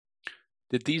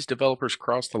Did these developers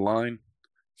cross the line?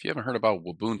 If you haven't heard about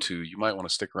Wubuntu, you might want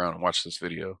to stick around and watch this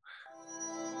video.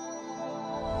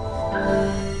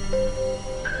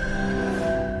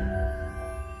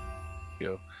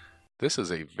 This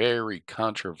is a very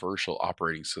controversial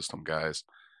operating system, guys.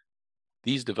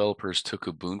 These developers took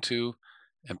Ubuntu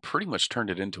and pretty much turned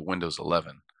it into Windows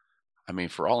 11. I mean,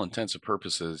 for all intents and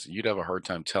purposes, you'd have a hard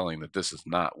time telling that this is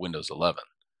not Windows 11.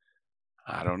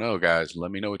 I don't know, guys. Let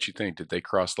me know what you think. Did they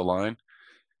cross the line?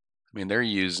 I mean, they're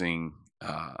using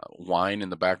Wine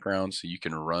in the background so you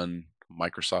can run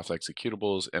Microsoft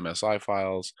executables, MSI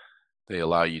files. They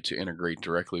allow you to integrate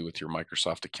directly with your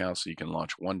Microsoft account so you can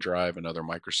launch OneDrive and other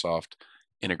Microsoft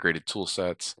integrated tool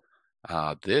sets.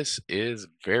 This is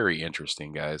very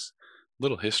interesting, guys.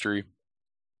 Little history.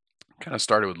 Kind of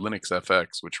started with Linux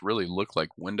FX, which really looked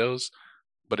like Windows,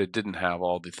 but it didn't have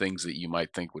all the things that you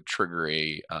might think would trigger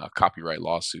a copyright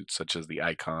lawsuit, such as the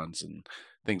icons and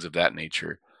things of that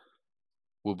nature.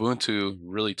 Ubuntu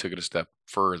really took it a step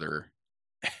further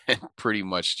and pretty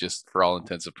much just, for all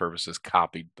intents and purposes,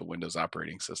 copied the Windows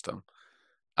operating system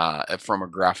from a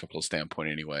graphical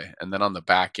standpoint anyway. And then on the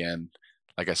back end,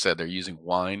 like I said, they're using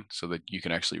Wine so that you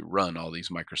can actually run all these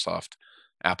Microsoft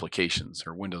applications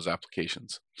or Windows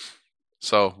applications.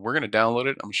 So we're going to download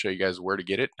it. I'm going to show you guys where to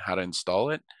get it, how to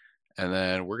install it, and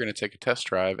then we're going to take a test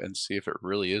drive and see if it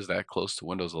really is that close to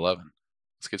Windows 11.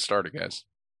 Let's get started, guys.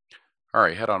 All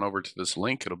right, head on over to this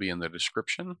link. It'll be in the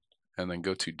description, and then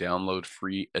go to download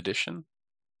free edition.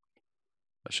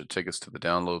 That should take us to the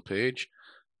download page.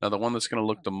 Now, the one that's going to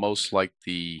look the most like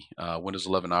the Windows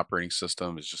 11 operating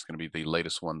system is just going to be the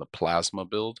latest one, the Plasma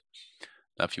build.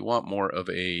 Now, if you want more of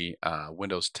a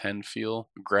Windows 10 feel,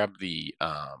 grab the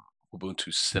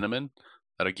Ubuntu Cinnamon.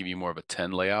 That'll give you more of a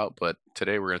 10 layout, but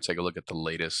today we're going to take a look at the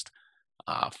latest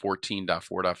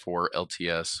 14.4.4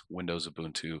 LTS Windows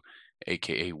Ubuntu,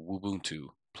 aka Wubuntu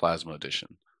Plasma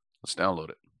Edition. Let's download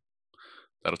it.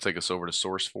 That'll take us over to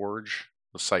SourceForge,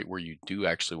 the site where you do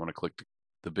actually want to click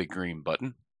the big green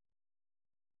button.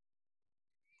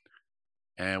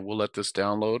 And we'll let this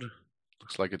download.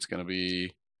 Looks like it's going to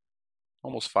be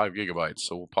almost 5 gigabytes,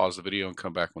 so we'll pause the video and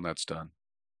come back when that's done.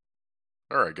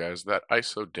 Alright guys, that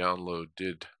ISO download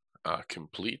did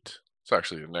complete. It's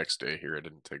actually the next day here. It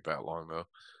didn't take that long though.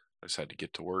 I just had to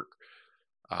get to work.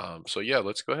 So yeah,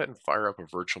 let's go ahead and fire up a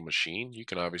virtual machine. You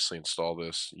can obviously install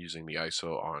this using the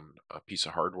ISO on a piece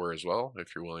of hardware as well,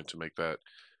 if you're willing to make that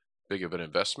big of an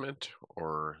investment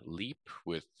or leap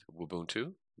with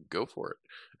Ubuntu. Go for it.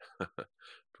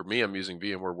 For me, I'm using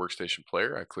VMware Workstation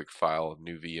Player. I click File,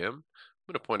 New VM. I'm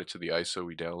going to point it to the ISO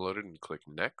we downloaded and click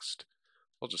Next.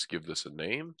 I'll just give this a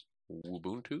name,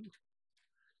 Wubuntu.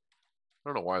 I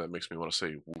don't know why that makes me want to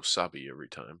say Wasabi every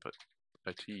time, but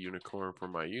IT Unicorn for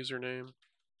my username.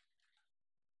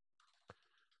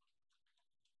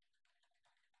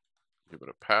 Give it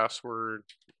a password,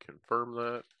 confirm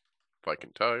that, if I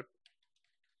can type.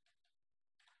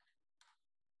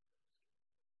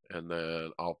 And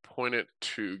then I'll point it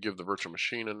to give the virtual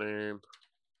machine a name.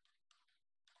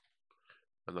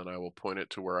 And then I will point it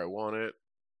to where I want it.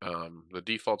 The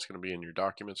default's going to be in your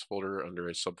documents folder under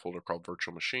a subfolder called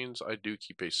virtual machines. I do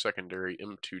keep a secondary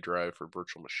M2 drive for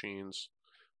virtual machines,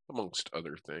 amongst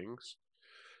other things.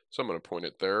 So I'm going to point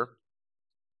it there.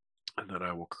 And then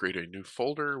I will create a new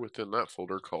folder within that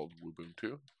folder called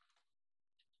Wubuntu.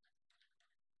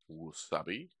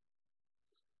 Wasabi.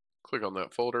 Click on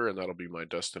that folder and that'll be my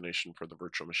destination for the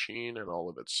virtual machine and all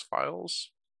of its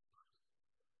files.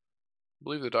 I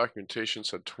believe the documentation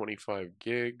said 25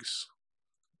 gigs.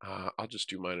 I'll just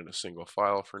do mine in a single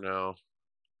file for now.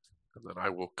 And then I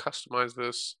will customize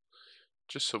this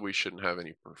just so we shouldn't have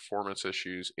any performance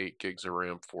issues. 8 gigs of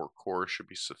RAM, 4 cores should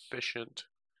be sufficient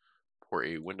for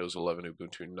a Windows 11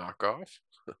 Ubuntu knockoff.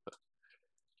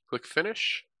 Click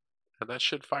Finish, and that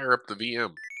should fire up the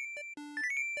VM.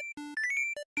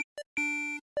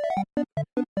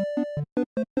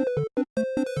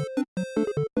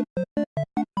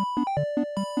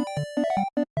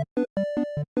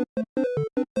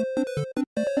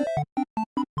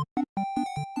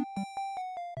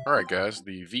 Alright guys,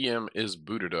 the VM is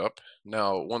booted up.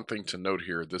 Now, one thing to note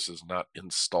here, this is not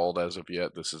installed as of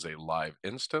yet. This is a live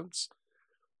instance.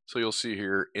 So you'll see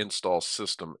here, install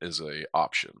system is an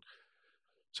option.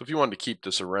 So if you wanted to keep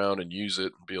this around and use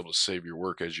it and be able to save your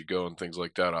work as you go and things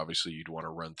like that, obviously you'd want to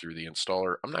run through the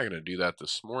installer. I'm not going to do that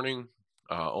this morning,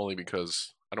 only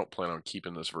because I don't plan on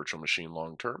keeping this virtual machine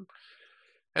long term.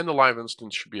 And the live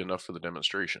instance should be enough for the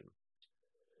demonstration.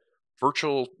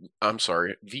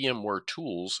 VMware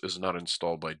Tools is not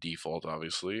installed by default,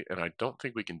 obviously, and I don't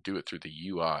think we can do it through the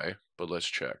UI, but let's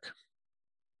check.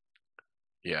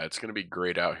 Yeah, it's going to be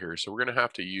grayed out here. So we're going to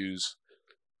have to use,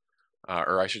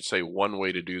 or I should say one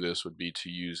way to do this would be to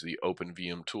use the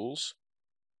OpenVM tools.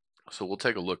 So we'll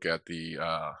take a look at the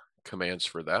commands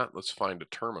for that. Let's find a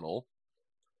terminal.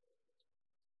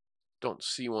 Don't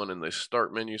see one in the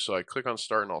start menu, so I click on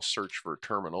start and I'll search for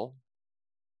terminal.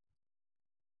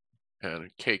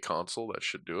 And KConsole, that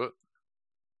should do it.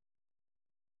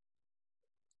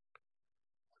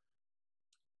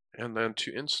 And then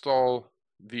to install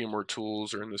VMware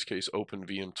tools, or in this case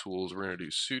OpenVM tools, we're going to do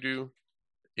sudo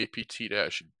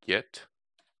apt-get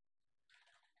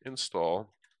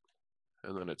install,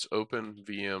 and then it's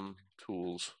OpenVM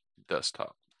tools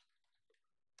desktop.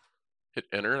 Hit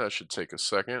enter, that should take a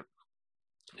second.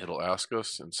 It'll ask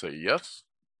us and say yes.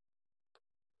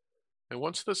 And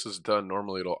once this is done,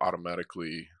 normally it'll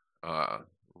automatically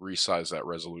resize that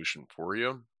resolution for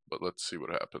you, but let's see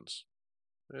what happens.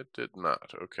 It did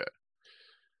not, okay.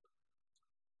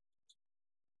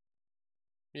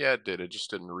 Yeah, it did, it just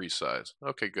didn't resize.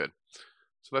 Okay, good.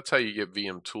 So that's how you get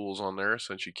VM tools on there,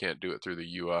 since you can't do it through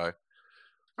the UI.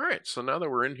 All right, so now that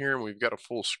we're in here and we've got a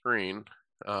full screen,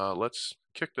 let's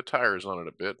kick the tires on it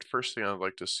a bit. First thing I'd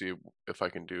like to see if I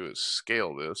can do is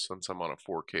scale this, since I'm on a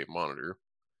 4K monitor.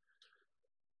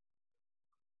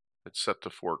 It's set to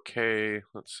 4K.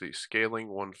 Let's see, scaling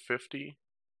 150.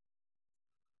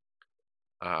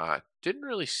 Didn't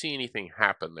really see anything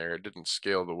happen there. It didn't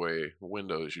scale the way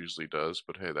Windows usually does,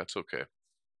 but hey, that's okay.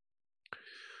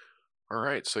 All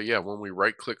right, so yeah, when we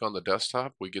right click on the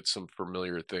desktop, we get some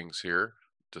familiar things here.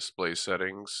 Display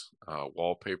settings,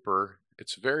 wallpaper.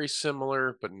 It's very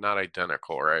similar, but not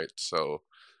identical, right? So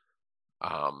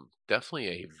definitely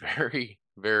a very,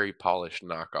 very polished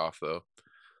knockoff though.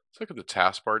 Let's look at the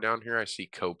taskbar down here. I see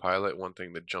Copilot, one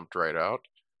thing that jumped right out.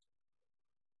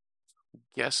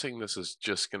 Guessing this is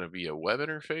just going to be a web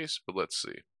interface, but let's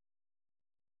see.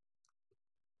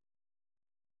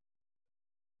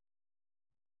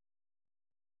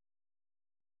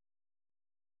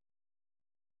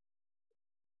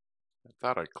 I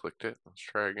thought I clicked it. Let's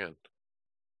try again.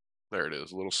 There it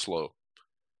is, a little slow.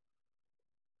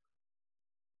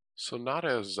 So not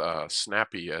as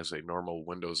snappy as a normal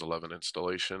Windows 11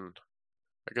 installation.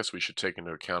 I guess we should take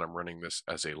into account I'm running this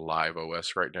as a live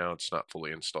OS right now. It's not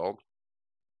fully installed.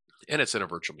 And it's in a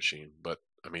virtual machine, but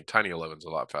I mean, Tiny 11's a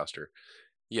lot faster.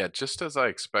 Yeah, just as I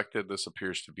expected, this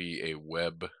appears to be a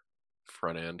web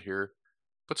front end here,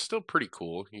 but still pretty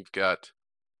cool. You've got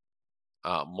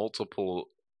multiple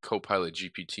Copilot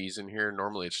GPTs in here.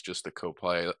 Normally it's just the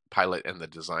Copilot and the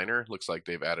designer. Looks like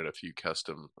they've added a few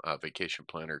custom vacation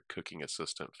planner, cooking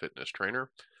assistant, fitness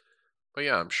trainer. But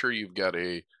yeah, I'm sure you've got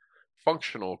a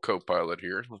functional Copilot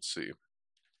here. Let's see.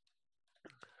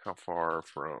 How far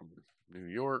from New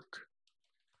York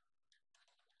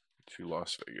to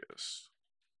Las Vegas?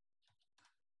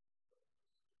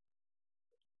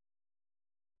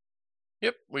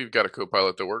 Yep, we've got a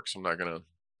Copilot that works. I'm not going to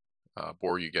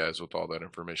bore you guys with all that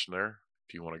information there.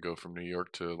 If you want to go from New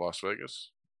York to Las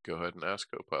Vegas, go ahead and ask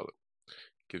Copilot.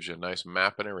 Gives you a nice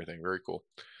map and everything. Very cool.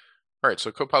 All right,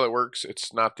 so Copilot works.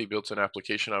 It's not the built-in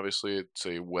application, obviously. It's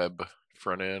a web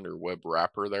front end or web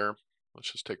wrapper there.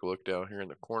 Let's just take a look down here in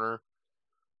the corner.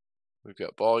 We've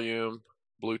got volume,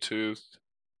 Bluetooth,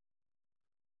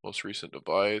 most recent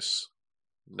device,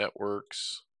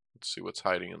 networks. Let's see what's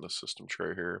hiding in the system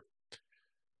tray here.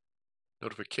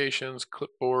 Notifications,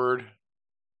 clipboard,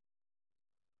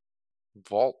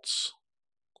 vaults,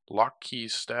 lock key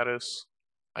status,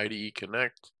 IDE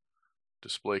Connect,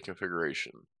 display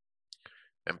configuration,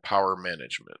 and power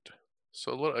management.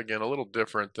 So again, a little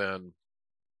different than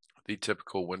the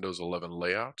typical Windows 11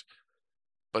 layout,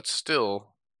 but still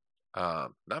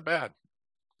not bad.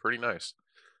 Pretty nice.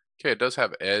 Okay, it does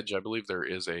have Edge. I believe there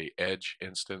is a Edge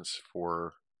instance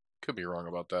for, could be wrong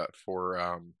about that,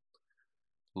 for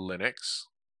Linux.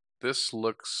 This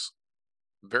looks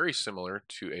very similar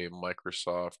to a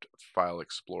Microsoft File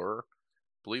Explorer.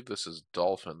 I believe this is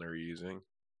Dolphin they're using.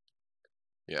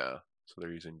 Yeah, so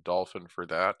they're using Dolphin for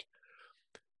that.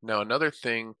 Now another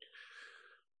thing,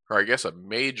 or I guess a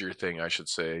major thing I should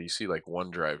say, you see like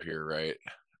OneDrive here, right?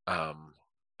 A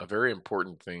very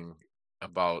important thing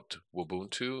about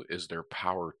Wubuntu is their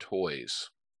Power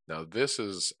Toys. Now this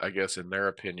is, I guess in their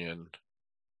opinion,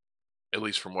 at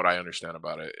least from what I understand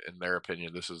about it, in their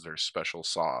opinion, this is their special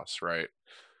sauce, right?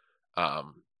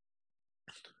 Um,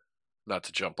 Not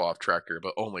to jump off track here,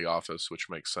 but only Office, which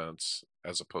makes sense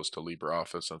as opposed to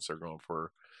LibreOffice since they're going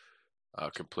for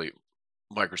a complete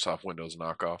Microsoft Windows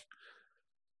knockoff.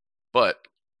 But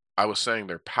I was saying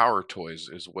their Power Toys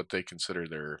is what they consider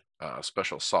their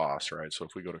special sauce, right? So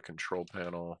if we go to Control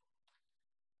Panel,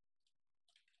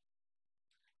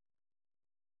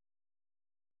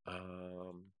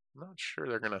 Not sure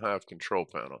they're gonna have control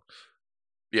panel.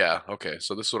 Yeah, okay.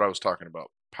 So this is what I was talking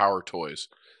about. Power Toys.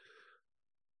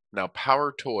 Now,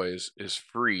 Power Toys is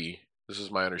free. This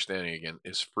is my understanding again,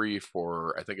 is free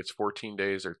for I think it's 14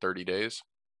 days or 30 days.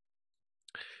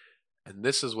 And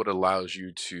this is what allows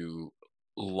you to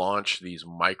launch these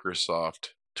Microsoft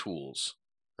tools,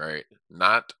 right?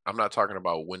 Not I'm not talking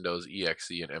about Windows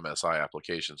EXE and MSI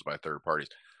applications by third parties.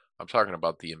 I'm talking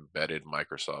about the embedded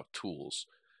Microsoft tools.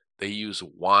 They use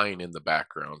Wine in the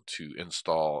background to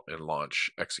install and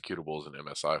launch executables and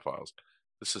MSI files.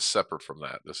 This is separate from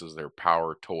that. This is their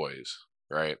Power Toys,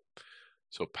 right?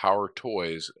 So Power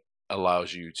Toys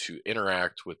allows you to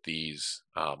interact with these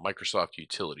Microsoft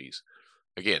utilities.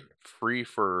 Again, free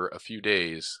for a few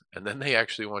days, and then they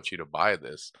actually want you to buy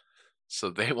this. So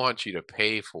they want you to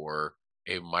pay for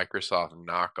a Microsoft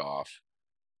knockoff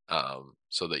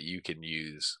so that you can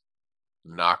use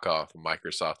knockoff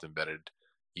Microsoft embedded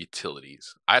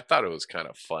utilities. I thought it was kind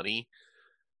of funny,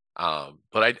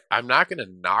 but I'm not going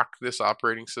to knock this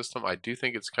operating system. I do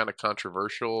think it's kind of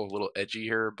controversial, a little edgy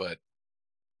here, but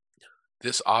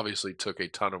this obviously took a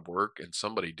ton of work, and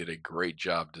somebody did a great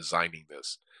job designing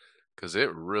this because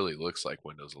it really looks like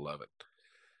Windows 11.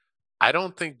 I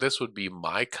don't think this would be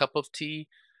my cup of tea.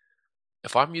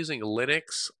 If I'm using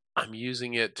Linux, I'm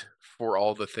using it for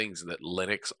all the things that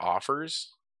Linux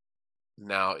offers.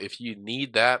 Now, if you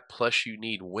need that, plus you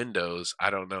need Windows, I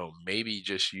don't know, maybe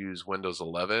just use Windows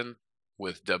 11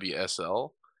 with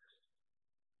WSL,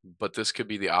 but this could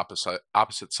be the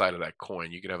opposite side of that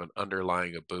coin. You could have an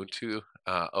underlying Ubuntu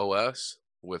OS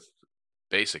with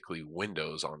basically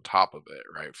Windows on top of it,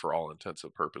 right? For all intents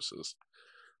and purposes.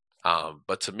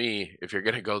 But to me, if you're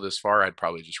going to go this far, I'd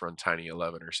probably just run Tiny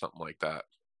 11 or something like that.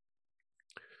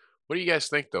 What do you guys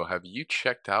think, though? Have you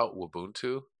checked out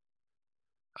Wubuntu?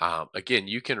 Again,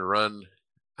 you can run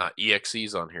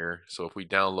exes on here. So if we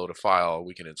download a file,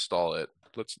 we can install it.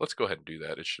 Let's go ahead and do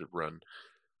that. It should run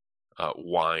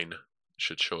Wine. It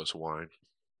should show us Wine.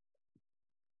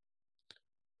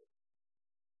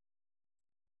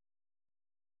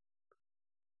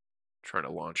 Trying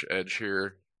to launch Edge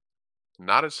here.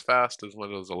 Not as fast as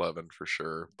Windows 11 for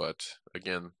sure, but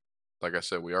again, like I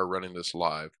said, we are running this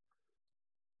live.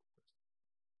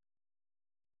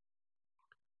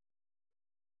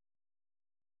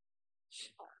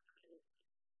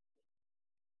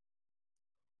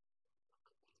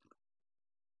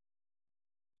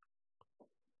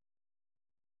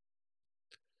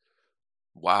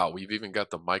 Wow, we've even got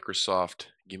the Microsoft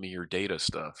give me your data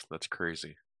stuff. That's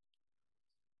crazy.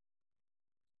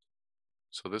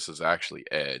 So this is actually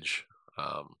Edge.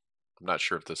 I'm not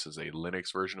sure if this is a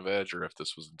Linux version of Edge or if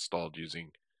this was installed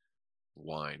using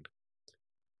Wine.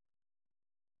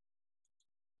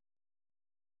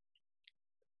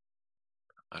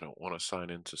 I don't want to sign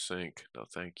into sync. No,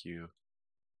 thank you.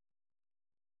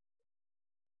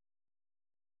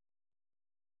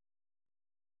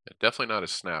 Yeah, definitely not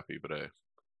as snappy, but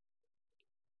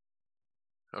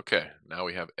okay, now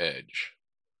we have Edge.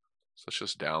 So let's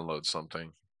just download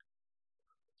something.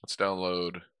 Let's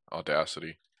download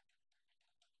Audacity.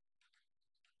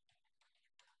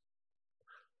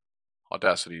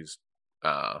 Audacity's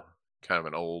kind of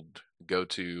an old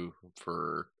go-to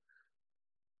for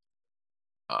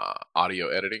audio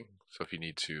editing. So if you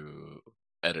need to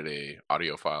edit a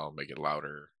audio file, make it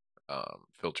louder,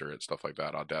 filter it, stuff like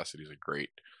that, Audacity is a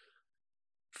great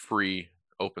free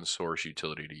open source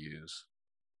utility to use.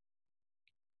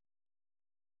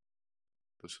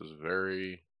 This is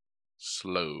very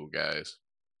slow, guys.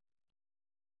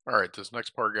 All right, this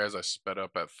next part, guys, I sped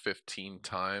up at 15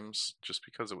 times just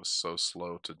because it was so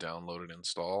slow to download and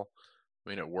install. I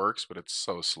mean, it works, but it's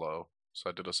so slow. So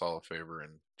I did us all a favor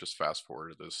and just fast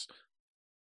forwarded this.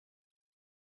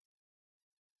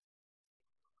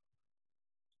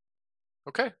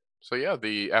 Okay, so yeah,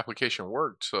 the application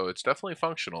worked, so it's definitely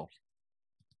functional.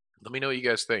 Let me know what you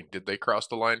guys think. Did they cross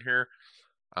the line here?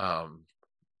 Um,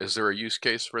 is there a use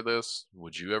case for this?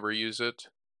 Would you ever use it?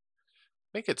 I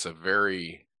think it's a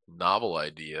very novel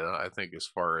idea. I think as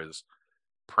far as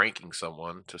pranking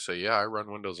someone to say, yeah, I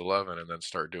run Windows 11 and then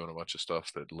start doing a bunch of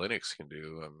stuff that Linux can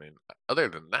do. I mean, other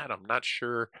than that, I'm not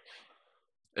sure,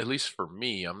 at least for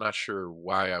me, I'm not sure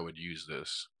why I would use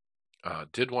this.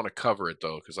 Did want to cover it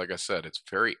though, because like I said, it's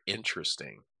very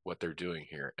interesting what they're doing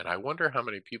here. And I wonder how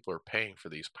many people are paying for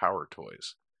these power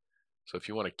toys. So if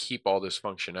you want to keep all this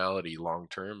functionality long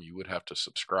term, you would have to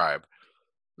subscribe.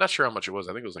 Not sure how much it was.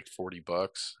 I think it was like 40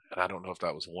 bucks. And I don't know if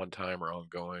that was one time or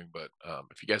ongoing, but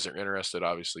if you guys are interested,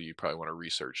 obviously you probably want to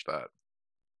research that.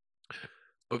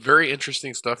 But very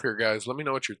interesting stuff here, guys. Let me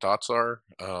know what your thoughts are.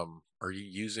 Are you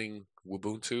using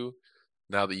Wubuntu?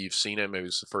 now that you've seen it, maybe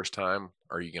it's the first time,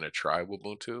 are you going to try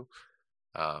Ubuntu?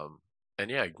 Um, and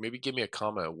yeah, maybe give me a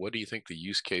comment. What do you think the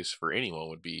use case for anyone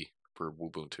would be for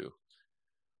Ubuntu?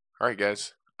 All right,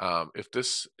 guys. If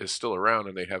this is still around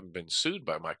and they haven't been sued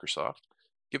by Microsoft,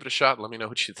 give it a shot and let me know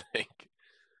what you think.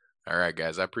 All right,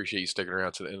 guys. I appreciate you sticking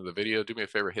around to the end of the video. Do me a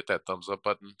favor, hit that thumbs up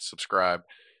button, subscribe,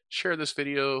 share this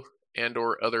video and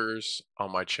or others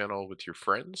on my channel with your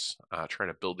friends. Trying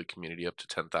to build the community up to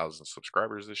 10,000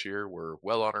 subscribers this year. We're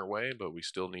well on our way, but we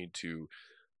still need to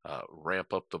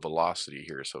ramp up the velocity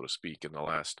here, so to speak, in the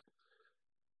last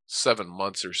 7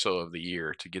 months or so of the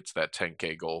year to get to that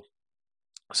 10K goal.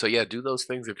 So yeah, do those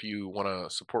things if you want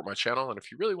to support my channel. And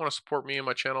if you really want to support me and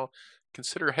my channel,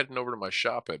 consider heading over to my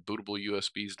shop at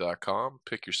bootableusbs.com.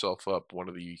 Pick yourself up one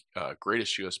of the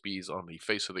greatest USBs on the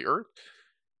face of the earth.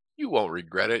 You won't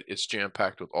regret it. It's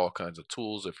jam-packed with all kinds of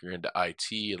tools. If you're into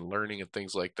IT and learning and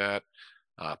things like that,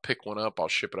 pick one up. I'll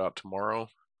ship it out tomorrow.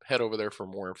 Head over there for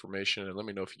more information and let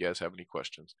me know if you guys have any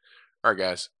questions. All right,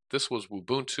 guys, this was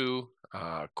Wubuntu.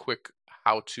 Quick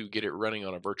how to get it running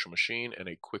on a virtual machine and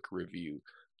a quick review.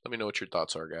 Let me know what your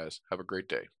thoughts are, guys. Have a great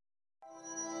day.